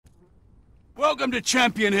Welcome to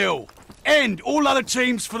Champion Hill. End all other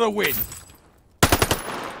teams for the win.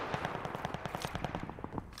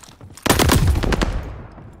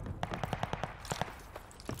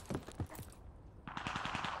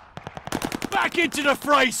 Back into the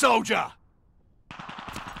fray, soldier!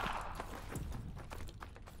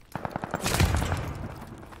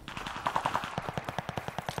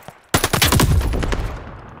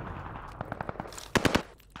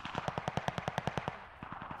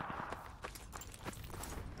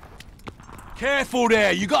 Careful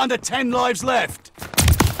there, you got under 10 lives left.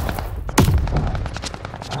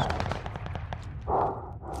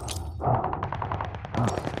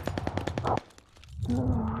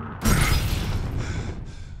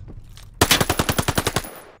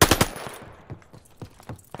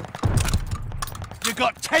 You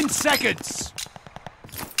got 10 seconds.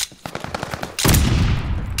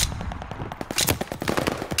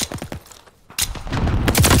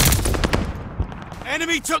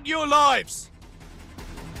 Enemy took your lives.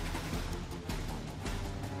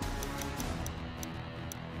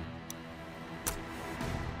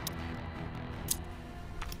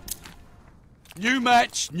 New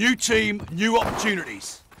match, new team, new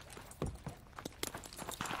opportunities.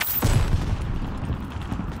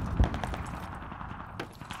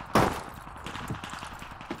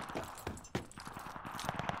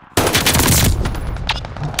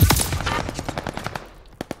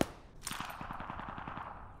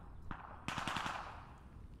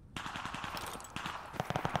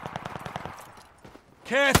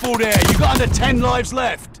 Careful there, you got under 10 lives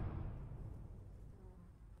left.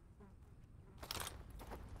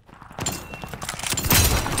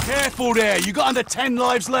 Careful there, you got under 10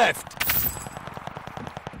 lives left.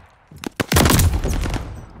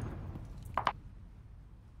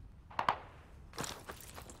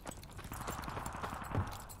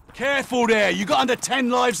 Careful there, you got under 10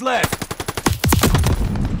 lives left.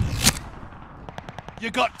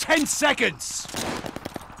 You got 10 seconds.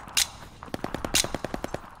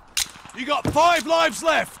 You got 5 lives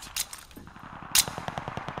left.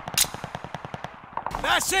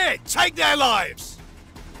 That's it, take their lives.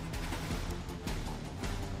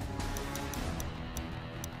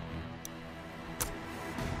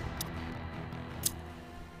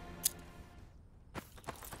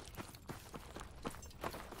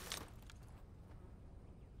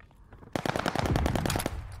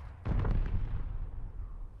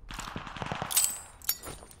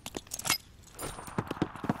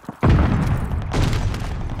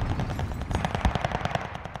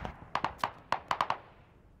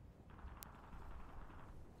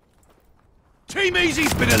 Team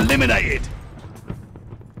Easy's been eliminated!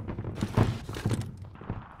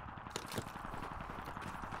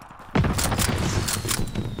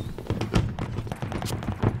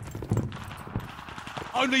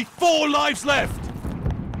 Only 4 lives left!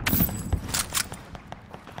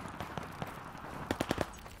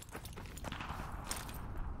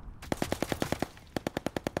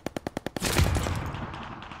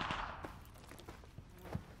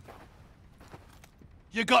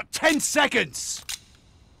 You got 10 seconds!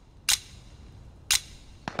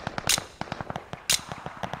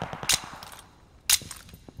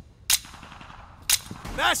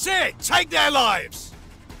 That's it! Take their lives!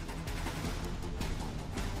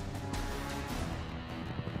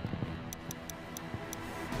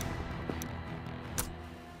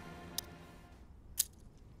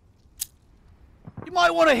 You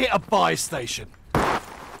might want to hit a buy station.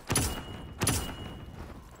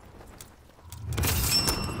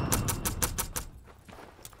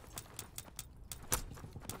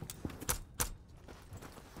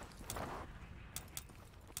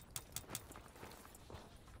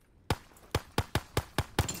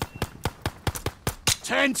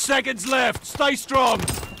 Ten seconds left. Stay strong.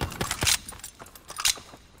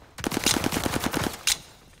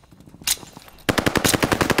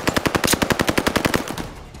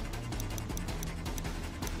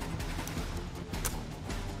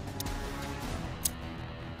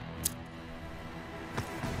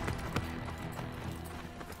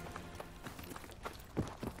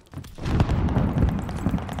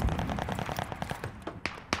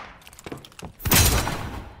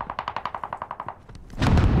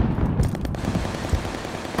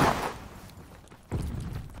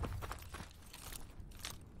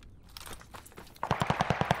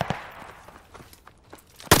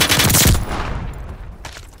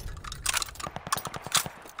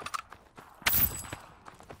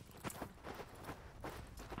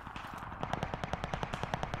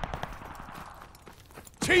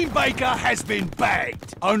 Team Baker has been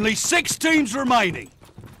bagged. Only 6 teams remaining.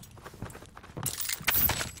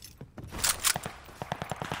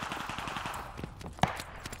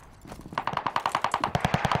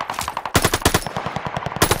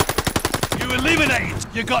 eliminated.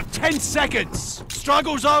 You got 10 seconds.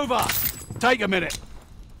 Struggle's over. Take a minute.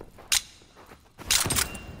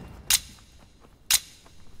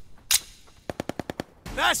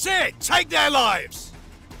 That's it! Take their lives!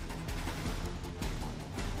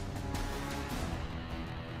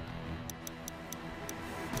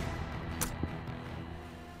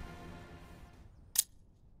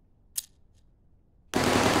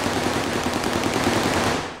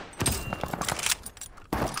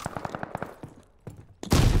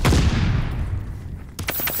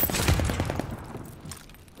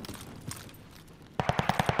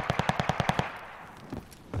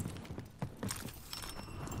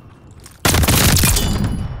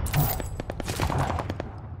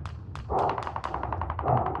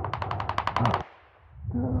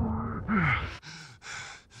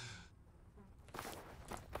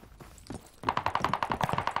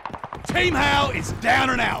 Team Howe is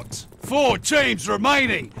down and out. 4 teams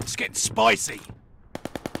remaining. It's getting spicy.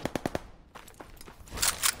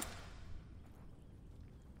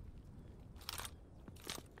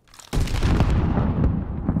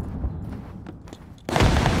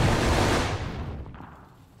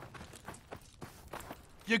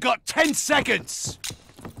 You got 10 seconds.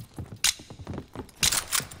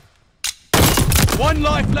 1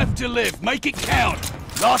 life left to live. Make it count.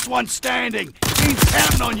 Last one standing. Team's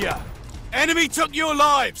counting on you. Enemy took your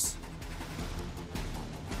lives!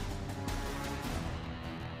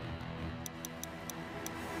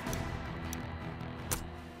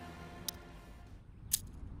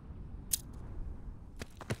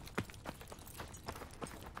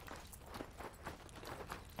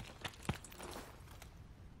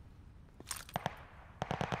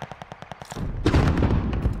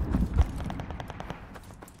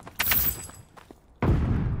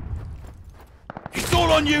 It's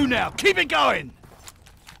all on you now. Keep it going.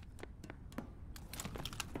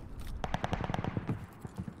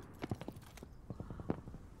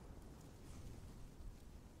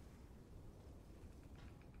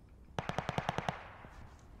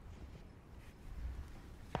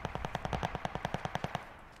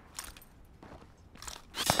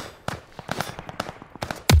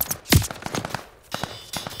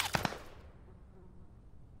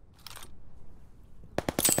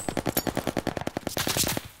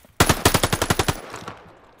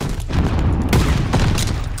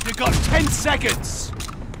 You got 10 seconds.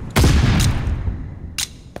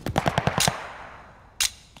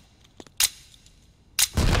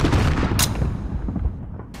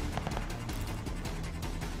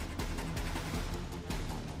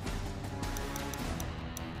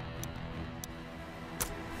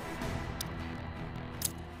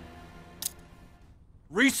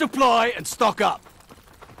 Resupply and stock up.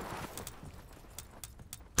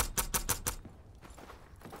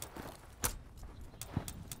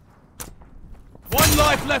 One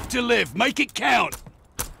life left to live. Make it count.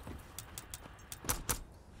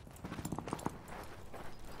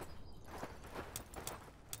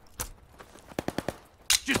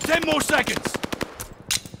 Just 10 more seconds.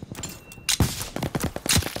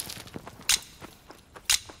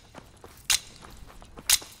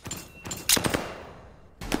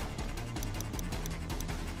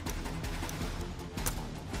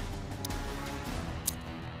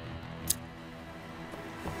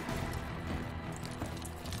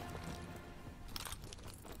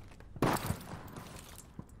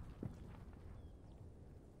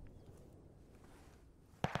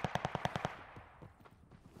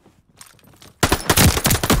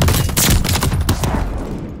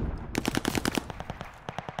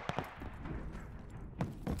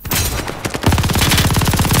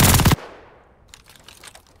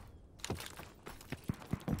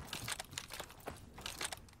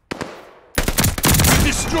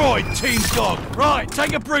 Destroyed, Team Dog. Right,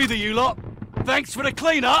 take a breather, you lot. Thanks for the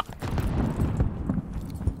clean-up.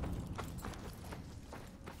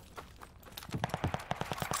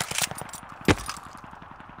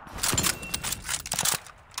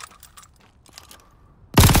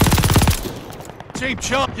 Team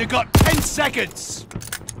Chop, you got 10 seconds.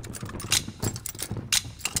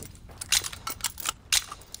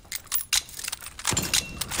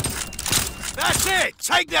 That's it!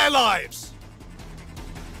 Take their lives!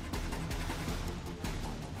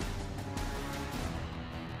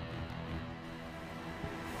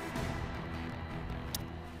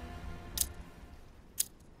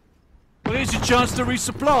 Well, here's your chance to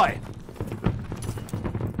resupply.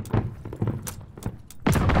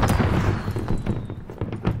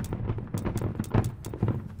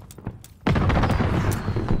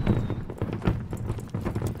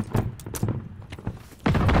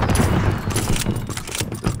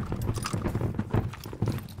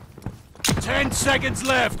 10 seconds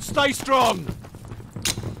left. Stay strong.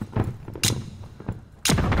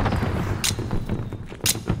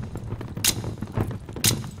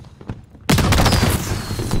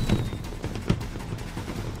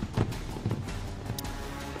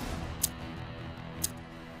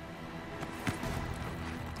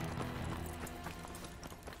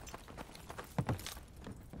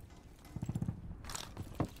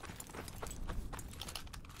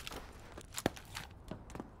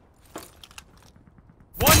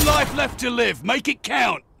 One life left to live. Make it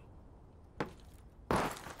count.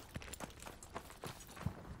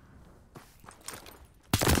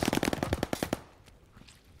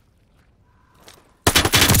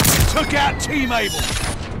 Took out Team Able.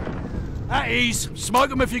 At ease.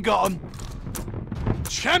 Smoke them if you got them.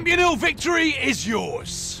 Champion Hill victory is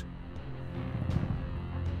yours.